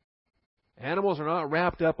 Animals are not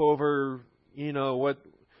wrapped up over, what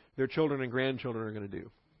their children and grandchildren are going to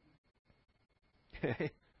do.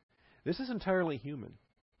 Okay? This is entirely human.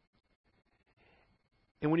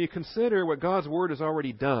 And when you consider what God's Word has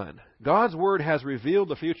already done, God's Word has revealed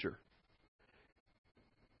the future.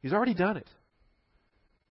 He's already done it.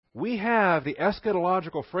 We have the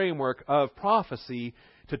eschatological framework of prophecy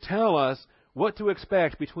to tell us what to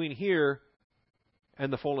expect between here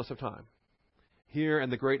and the fullness of time. Here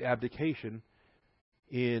and the great abdication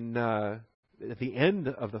at the end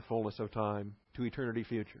of the fullness of time to eternity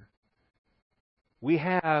future. We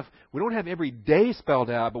don't have every day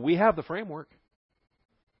spelled out, but we have the framework.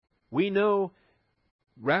 We know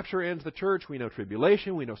rapture ends the church. We know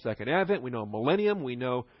tribulation. We know second advent. We know millennium. We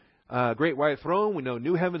know great white throne. We know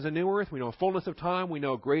new heavens and new earth. We know fullness of time. We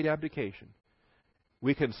know great abdication.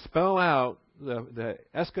 We can spell out the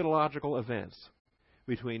eschatological events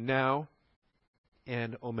between now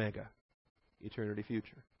and Omega, eternity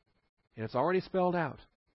future. And it's already spelled out.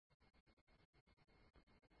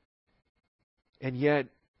 And yet,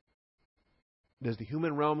 does the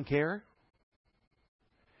human realm care?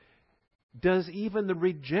 Does even the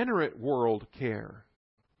regenerate world care?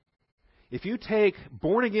 If you take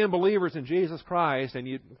born-again believers in Jesus Christ,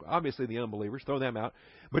 and obviously the unbelievers, throw them out,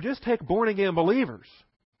 but just take born-again believers,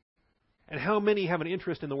 and how many have an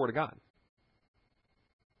interest in the Word of God?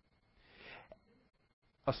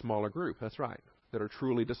 A smaller group, that's right, that are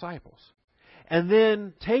truly disciples. And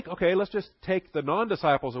then let's just take the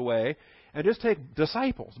non-disciples away, and just take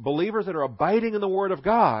disciples, believers that are abiding in the Word of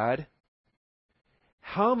God.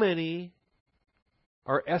 How many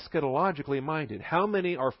are eschatologically minded? How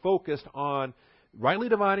many are focused on rightly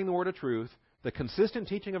dividing the word of truth, the consistent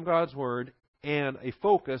teaching of God's Word, and a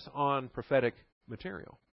focus on prophetic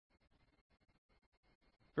material?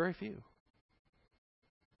 Very few.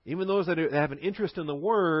 Even those that have an interest in the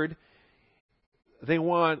Word, they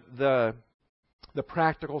want the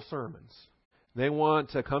practical sermons. They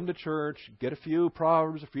want to come to church, get a few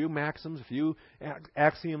proverbs, a few maxims, a few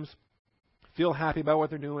axioms, feel happy about what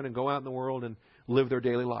they're doing, and go out in the world and live their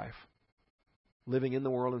daily life, living in the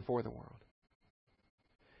world and for the world.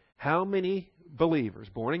 How many believers,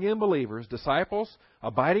 born-again believers, disciples,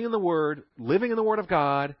 abiding in the Word, living in the Word of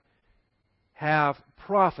God, have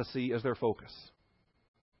prophecy as their focus?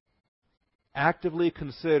 Actively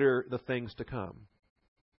consider the things to come.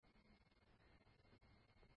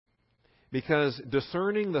 Because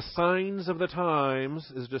discerning the signs of the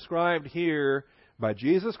times is described here by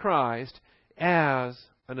Jesus Christ as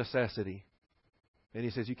a necessity. And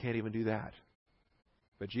He says you can't even do that.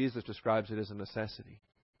 But Jesus describes it as a necessity.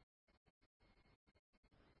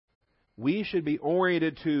 We should be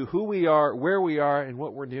oriented to who we are, where we are, and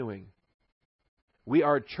what we're doing. We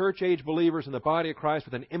are church-age believers in the body of Christ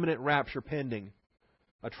with an imminent rapture pending.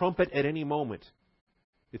 A trumpet at any moment.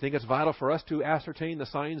 You think it's vital for us to ascertain the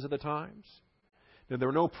signs of the times? Now, there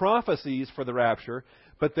are no prophecies for the rapture,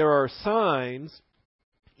 but there are signs,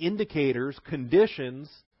 indicators, conditions,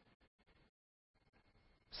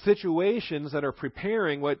 situations that are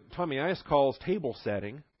preparing what Tommy Ice calls table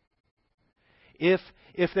setting. If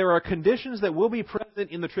there are conditions that will be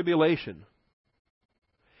present in the tribulation,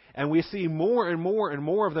 and we see more and more and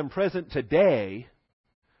more of them present today,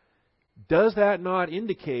 does that not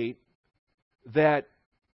indicate that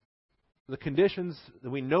the conditions that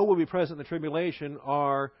we know will be present in the tribulation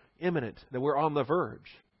are imminent, that we're on the verge?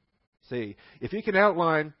 See, if you can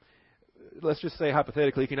outline, let's just say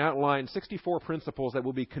hypothetically, you can outline 64 principles that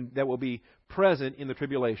will be present in the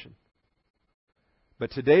tribulation.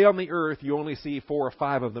 But today on the earth, you only see 4 or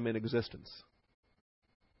 5 of them in existence.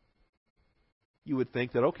 You would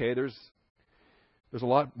think that, okay, there's a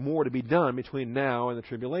lot more to be done between now and the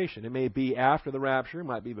tribulation. It may be after the rapture, it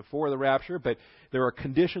might be before the rapture, but there are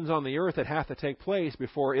conditions on the earth that have to take place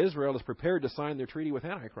before Israel is prepared to sign their treaty with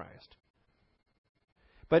Antichrist.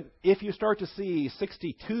 But if you start to see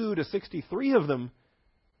 62 to 63 of them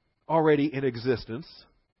already in existence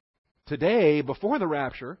today, before the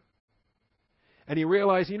rapture, and you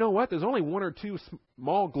realize, you know what, there's only 1 or 2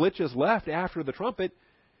 small glitches left after the trumpet,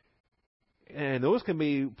 and those can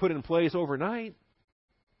be put in place overnight,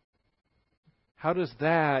 how does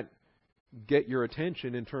that get your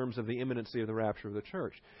attention in terms of the imminency of the rapture of the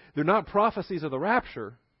church? They're not prophecies of the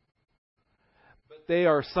rapture, but they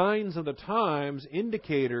are signs of the times,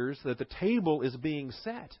 indicators that the table is being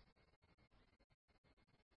set.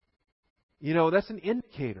 That's an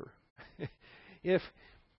indicator. If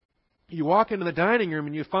you walk into the dining room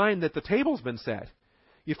and you find that the table's been set,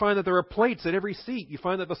 you find that there are plates at every seat, you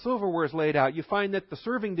find that the silverware is laid out, you find that the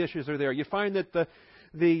serving dishes are there, you find that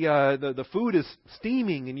the food is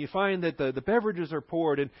steaming, and you find that the beverages are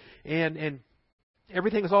poured, and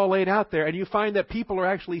everything is all laid out there, and you find that people are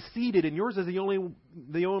actually seated, and yours is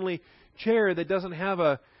the only chair that doesn't have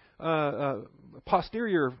a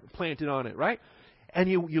posterior planted on it, right? And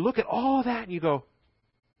you look at all of that and you go,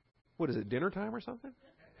 what is it, dinner time or something?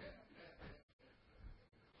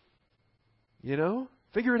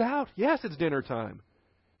 Figure it out. Yes, it's dinner time.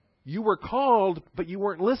 You were called, but you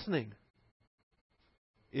weren't listening.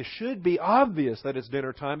 It should be obvious that it's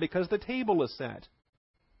dinner time because the table is set.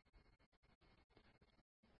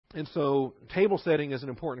 And so table setting is an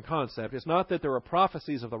important concept. It's not that there are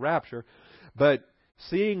prophecies of the rapture, but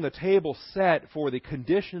seeing the table set for the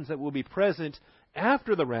conditions that will be present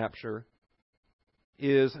after the rapture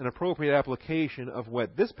is an appropriate application of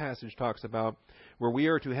what this passage talks about, where we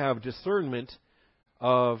are to have discernment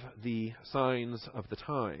of the signs of the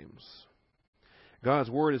times. God's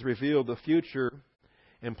Word has revealed the future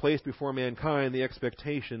and placed before mankind the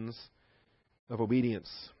expectations of obedience.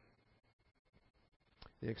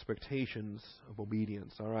 The expectations of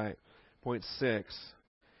obedience. All right. Point 6.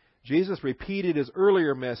 Jesus repeated his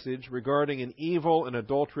earlier message regarding an evil and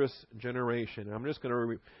adulterous generation. I'm just going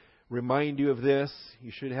to remind you of this.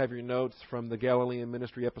 You should have your notes from the Galilean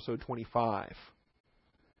Ministry, episode 25.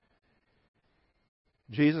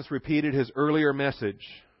 Jesus repeated his earlier message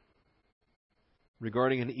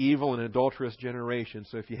regarding an evil and adulterous generation.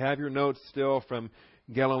 So if you have your notes still from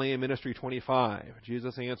Galilean Ministry 25,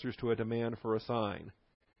 Jesus answers to a demand for a sign.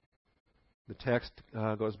 The text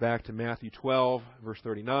goes back to Matthew 12, verse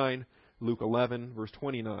 39, Luke 11, verse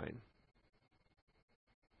 29.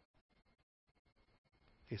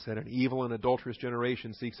 He said, an evil and adulterous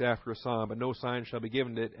generation seeks after a sign, but no sign shall be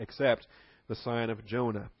given it except the sign of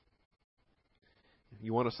Jonah. If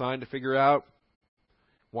you want a sign to figure out,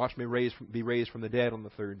 watch me be raised from the dead on the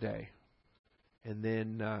third day. And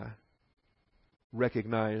then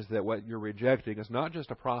recognize that what you're rejecting is not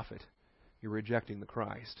just a prophet. You're rejecting the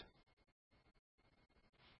Christ.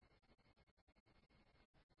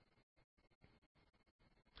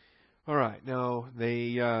 All right, now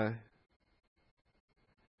they are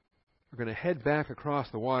going to head back across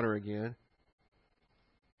the water again.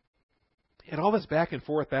 And all this back and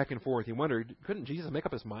forth. You wonder, couldn't Jesus make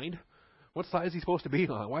up his mind? What side is he supposed to be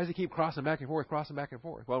on? Why does he keep crossing back and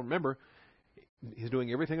forth? Well, remember, he's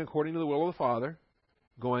doing everything according to the will of the Father,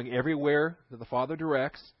 going everywhere that the Father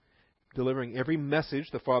directs, delivering every message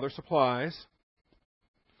the Father supplies.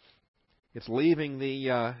 It's leaving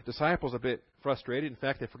the disciples a bit frustrated. In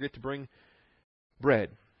fact, they forget to bring bread.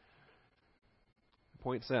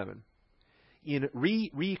 Point 7. In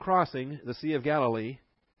recrossing the Sea of Galilee,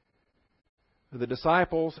 the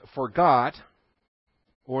disciples forgot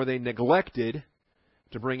or they neglected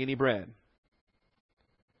to bring any bread.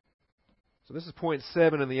 So this is point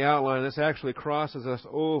 7 in the outline. This actually crosses us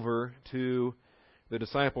over to the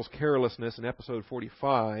disciples' carelessness in episode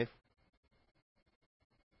 45.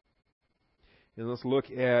 And let's look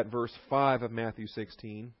at verse 5 of Matthew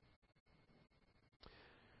 16.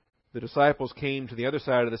 The disciples came to the other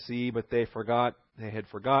side of the sea, but they had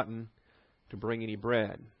forgotten to bring any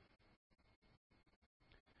bread.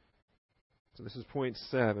 So this is point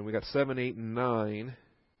 7. We got 7, 8, and 9.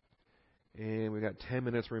 And we got 10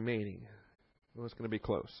 minutes remaining. Well, it's going to be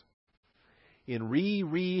close. In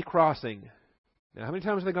recrossing. Now, how many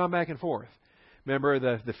times have they gone back and forth? Remember,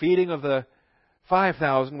 the feeding of the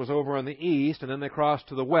 5,000 was over on the east, and then they crossed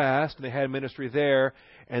to the west, and they had ministry there,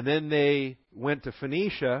 and then they went to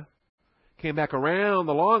Phoenicia, came back around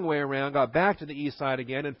the long way around, got back to the east side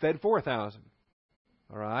again, and fed 4,000.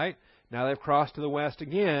 All right? Now they've crossed to the west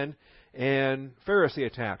again, and Pharisee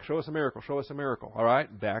attack. Show us a miracle, show us a miracle. All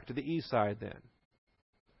right? Back to the east side then.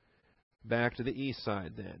 Back to the east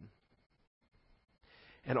side then.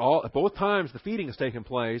 And both times the feeding has taken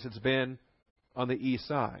place, it's been on the east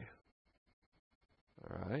side.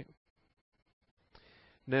 All right.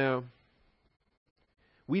 Now,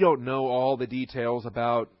 we don't know all the details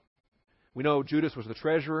about. We know Judas was the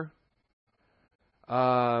treasurer.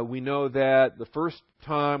 We know that the first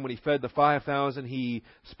time when he fed the 5,000, he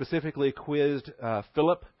specifically quizzed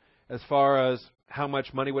Philip as far as how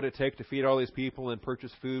much money would it take to feed all these people and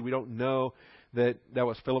purchase food. We don't know that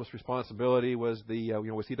was Philip's responsibility. Was he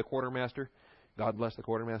the quartermaster? God bless the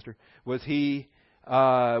quartermaster. Was he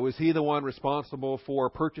the one responsible for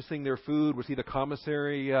purchasing their food? Was he the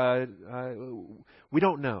commissary? We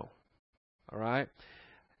don't know. All right.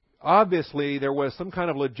 obviously there was some kind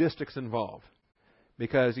of logistics involved,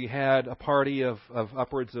 because he had a party of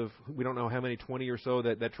upwards of, we don't know how many, 20 or so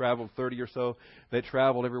that traveled, 30 or so that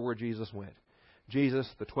traveled everywhere Jesus went. Jesus,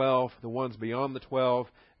 the 12, the ones beyond the 12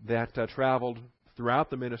 that traveled throughout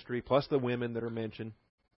the ministry, plus the women that are mentioned,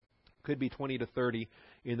 could be 20 to 30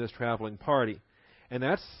 in this traveling party. And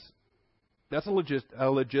that's a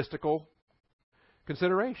logistical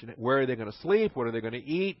consideration. Where are they going to sleep? What are they going to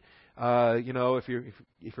eat? If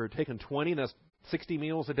you're taking 20, that's 60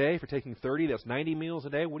 meals a day. If you're taking 30, that's 90 meals a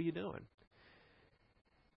day. What are you doing?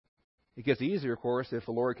 It gets easier, of course, if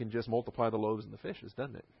the Lord can just multiply the loaves and the fishes,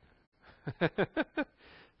 doesn't it?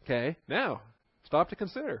 Okay, now, stop to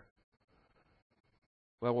consider.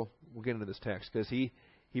 Well, we'll get into this text, because he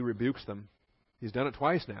rebukes them. He's done it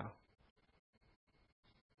twice now.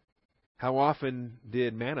 How often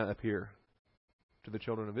did manna appear to the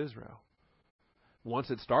children of Israel?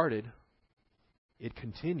 Once it started, it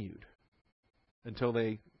continued until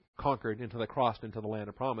they crossed into the land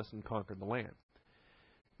of promise and conquered the land.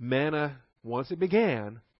 Manna, once it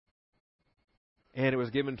began, and it was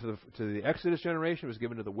given to the Exodus generation, it was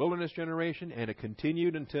given to the wilderness generation, and it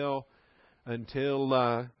continued until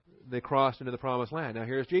they crossed into the promised land. Now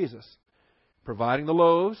here's Jesus, providing the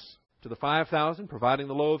loaves to the 5,000, providing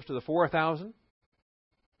the loaves to the 4,000.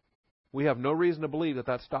 We have no reason to believe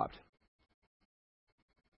that stopped.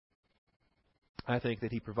 I think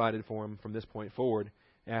that he provided for them from this point forward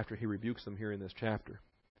after he rebukes them here in this chapter.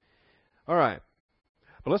 All right.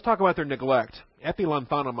 But let's talk about their neglect.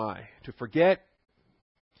 Epilanthanomai, to forget,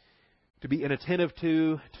 to be inattentive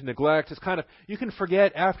to neglect. It's kind of, you can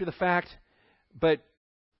forget after the fact, but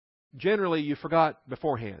generally you forgot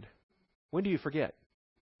beforehand. When do you forget?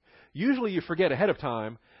 Usually you forget ahead of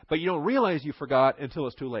time, but you don't realize you forgot until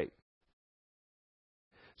it's too late.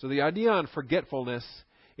 So the idea on forgetfulness,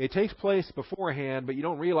 it takes place beforehand, but you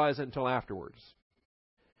don't realize it until afterwards.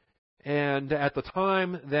 And at the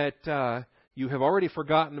time that you have already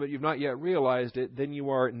forgotten, but you've not yet realized it, then you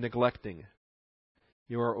are neglecting.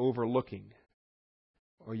 You are overlooking.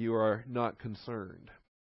 Or you are not concerned.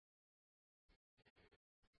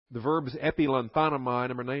 The verb's epilanthanomai,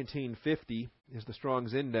 number 1950, is the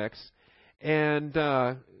Strong's Index. And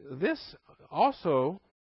this also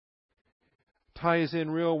ties in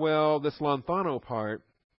real well, this lanthano part.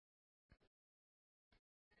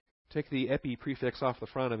 Take the epi prefix off the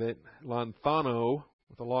front of it, lanthano,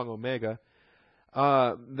 with a long omega.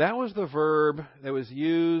 That was the verb that was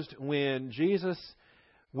used when Jesus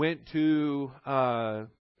went to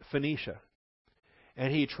Phoenicia,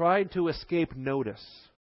 and he tried to escape notice.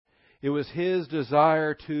 It was his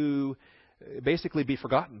desire to basically be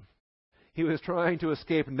forgotten. He was trying to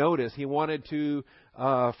escape notice. He wanted to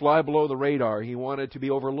fly below the radar. He wanted to be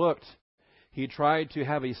overlooked. He tried to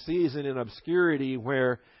have a season in obscurity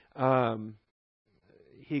where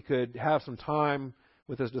he could have some time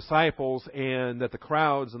with his disciples, and that the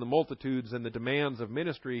crowds and the multitudes and the demands of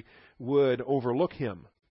ministry would overlook him.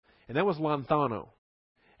 And that was lanthano.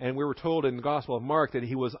 And we were told in the Gospel of Mark that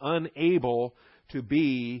he was unable to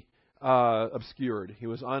be obscured. He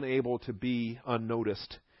was unable to be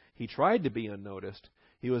unnoticed. He tried to be unnoticed.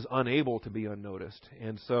 He was unable to be unnoticed.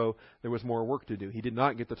 And so there was more work to do. He did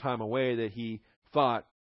not get the time away that he thought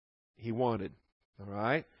he wanted. All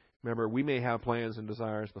right? Remember, we may have plans and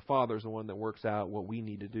desires. The Father's the one that works out what we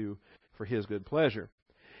need to do for His good pleasure.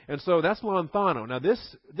 And so that's lanthano. Now,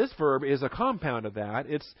 this verb is a compound of that,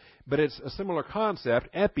 but it's a similar concept.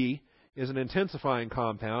 Epi is an intensifying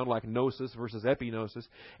compound, like gnosis versus epignosis.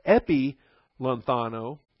 Epi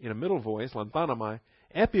lanthano, in a middle voice, lanthanomai.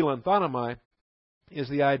 Epi lanthanomai is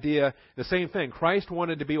the idea, the same thing. Christ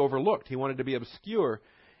wanted to be overlooked. He wanted to be obscure.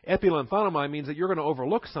 Epi lanthanomai means that you're going to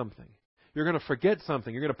overlook something. You're going to forget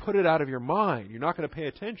something. You're going to put it out of your mind. You're not going to pay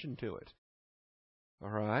attention to it. All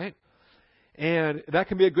right? And that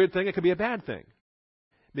can be a good thing. It can be a bad thing.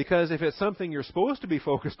 Because if it's something you're supposed to be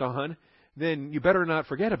focused on, then you better not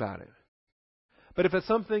forget about it. But if it's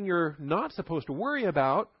something you're not supposed to worry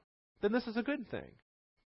about, then this is a good thing.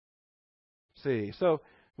 See, so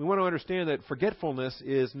we want to understand that forgetfulness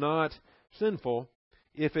is not sinful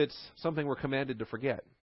if it's something we're commanded to forget.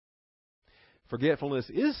 Forgetfulness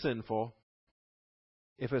is sinful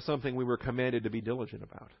if it's something we were commanded to be diligent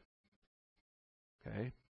about.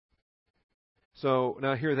 Okay? So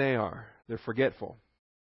now here they are. They're forgetful.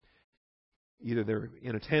 Either they're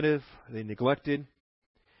inattentive, they neglected.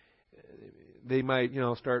 They might,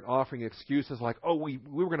 start offering excuses like, "Oh, we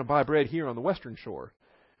were going to buy bread here on the western shore.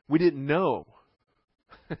 We didn't know.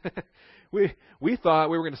 we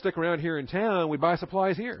thought we were going to stick around here in town. We'd buy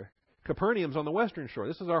supplies here. Capernaum's on the western shore.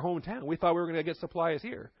 This is our hometown. We thought we were going to get supplies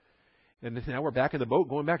here." And now we're back in the boat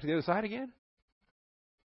going back to the other side again?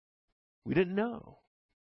 We didn't know.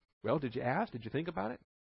 Well, did you ask? Did you think about it?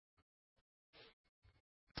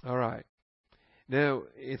 All right. Now,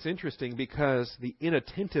 it's interesting because the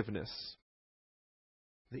inattentiveness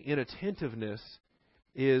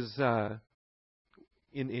is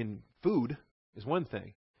in food is one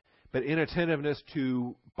thing, but inattentiveness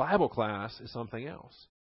to Bible class is something else.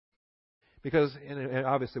 Because, and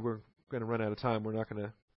obviously we're going to run out of time. We'll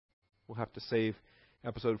have to save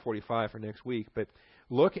episode 45 for next week. But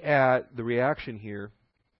look at the reaction here.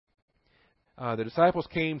 The disciples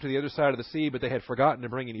came to the other side of the sea, but they had forgotten to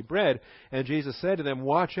bring any bread. And Jesus said to them,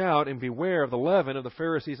 "Watch out and beware of the leaven of the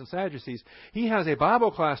Pharisees and Sadducees." He has a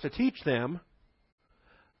Bible class to teach them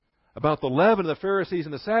about the leaven of the Pharisees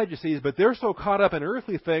and the Sadducees, but they're so caught up in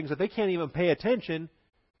earthly things that they can't even pay attention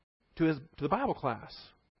to the Bible class.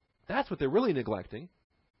 That's what they're really neglecting.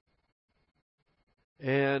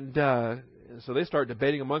 And so they start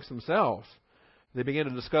debating amongst themselves. They begin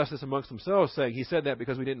to discuss this amongst themselves, saying, "He said that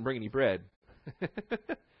because we didn't bring any bread."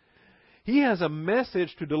 He has a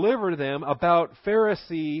message to deliver to them about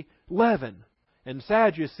Pharisee leaven and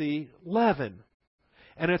Sadducee leaven.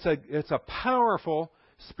 And it's a powerful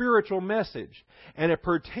spiritual message. And it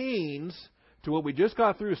pertains to what we just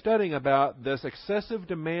got through studying about, this excessive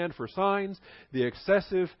demand for signs, the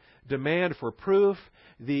excessive demand for proof,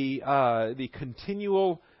 the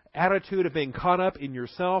continual attitude of being caught up in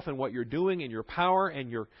yourself and what you're doing and your power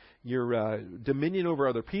and your dominion over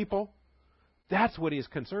other people. That's what he's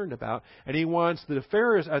concerned about, and he wants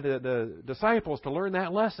the disciples to learn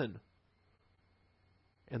that lesson,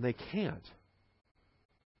 and they can't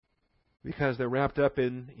because they're wrapped up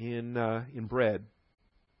in bread,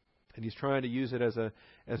 and he's trying to use it as an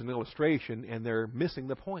illustration, and they're missing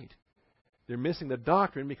the point. They're missing the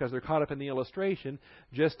doctrine because they're caught up in the illustration,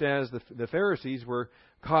 just as the Pharisees were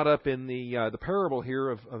caught up in the parable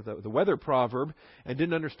here of the weather proverb and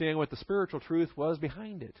didn't understand what the spiritual truth was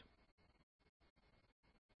behind it.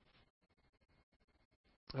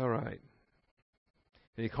 All right.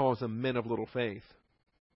 And he calls them men of little faith.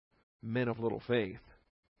 Men of little faith.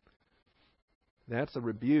 That's a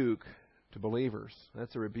rebuke to believers.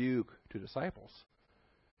 That's a rebuke to disciples.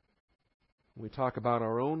 When we talk about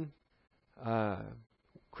our own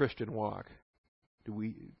Christian walk,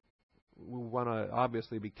 we want to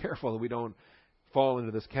obviously be careful that we don't fall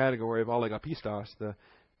into this category of oligopistos, the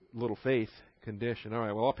little faith condition. All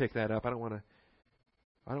right, well, I'll pick that up. I don't want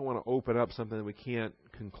to open up something that we can't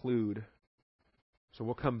conclude. So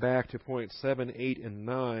we'll come back to point 7, 8, and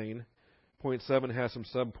 9. Point 7 has some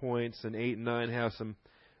subpoints, and 8 and 9 have some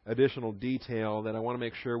additional detail that I want to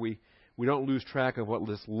make sure we don't lose track of what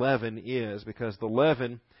this leaven is, because the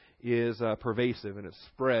leaven is pervasive, and it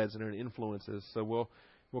spreads, and it influences. So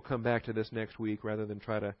we'll come back to this next week rather than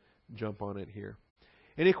try to jump on it here.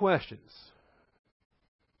 Any questions?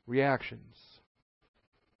 Reactions?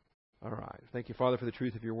 All right. Thank you, Father, for the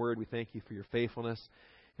truth of your word. We thank you for your faithfulness.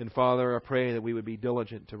 And, Father, I pray that we would be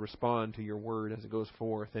diligent to respond to your word as it goes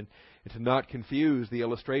forth and to not confuse the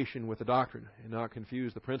illustration with the doctrine and not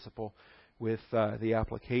confuse the principle with the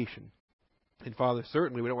application. And, Father,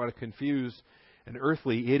 certainly we don't want to confuse an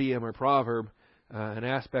earthly idiom or proverb, an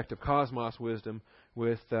aspect of cosmos wisdom,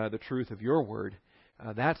 with the truth of your word.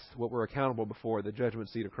 That's what we're accountable before, the judgment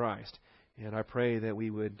seat of Christ. And I pray that we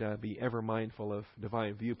would be ever mindful of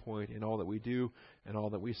divine viewpoint in all that we do and all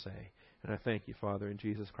that we say. And I thank you, Father, in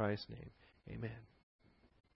Jesus Christ's name. Amen.